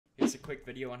Here's a quick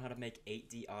video on how to make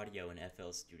 8D audio in FL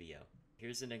Studio.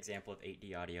 Here's an example of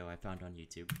 8D audio I found on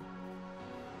YouTube.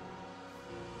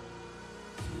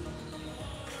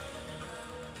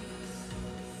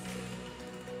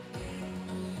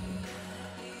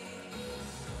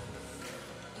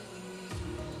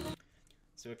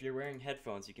 So if you're wearing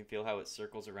headphones, you can feel how it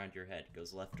circles around your head. It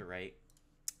goes left to right.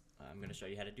 I'm going to show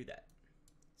you how to do that.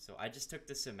 So I just took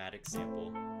the somatic sample,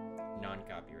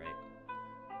 non-copyright.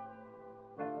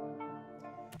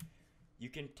 You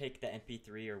can take the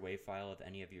MP3 or WAV file of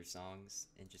any of your songs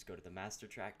and just go to the master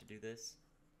track to do this.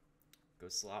 Go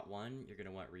slot 1, you're going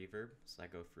to want reverb. So I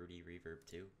go fruity reverb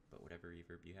 2, but whatever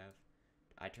reverb you have.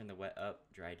 I turn the wet up,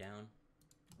 dry down.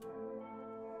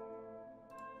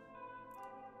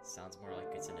 Sounds more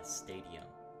like it's in a stadium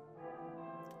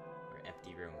or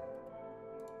empty room.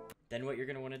 Then what you're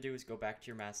going to want to do is go back to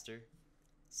your master.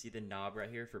 See the knob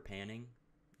right here for panning?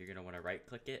 You're going to want to right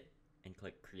click it and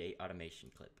click create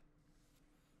automation clip.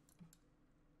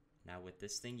 Now with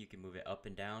this thing you can move it up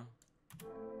and down.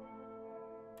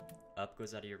 Up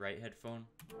goes out of your right headphone.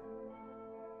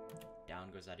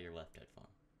 Down goes out of your left headphone.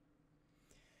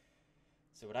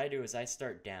 So what I do is I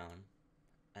start down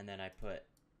and then I put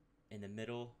in the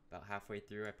middle, about halfway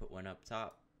through, I put one up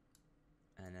top,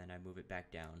 and then I move it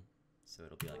back down, so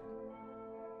it'll be like.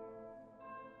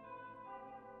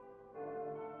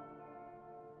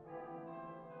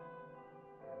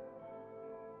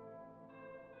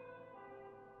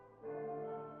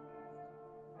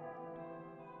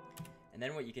 And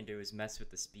then what you can do is mess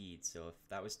with the speed, so if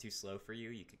that was too slow for you,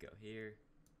 you could go here,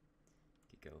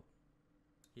 you could go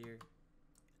here,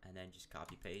 and then just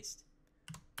copy paste.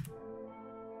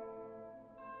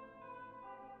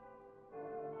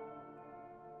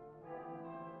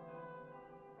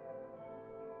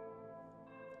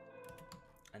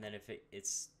 And then if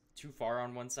it's too far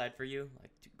on one side for you, like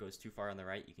goes too far on the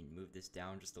right, you can move this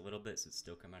down just a little bit so it's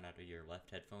still coming out of your left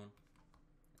headphone,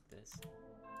 like this.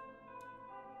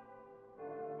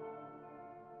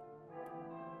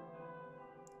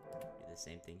 Do the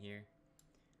same thing here.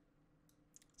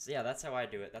 So yeah, that's how I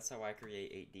do it. That's how I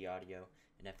create 8D audio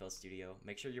in FL Studio.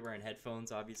 Make sure you're wearing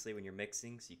headphones, obviously, when you're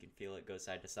mixing so you can feel it go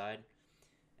side to side.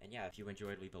 And yeah, if you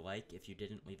enjoyed, leave a like. If you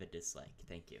didn't, leave a dislike.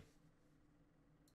 Thank you.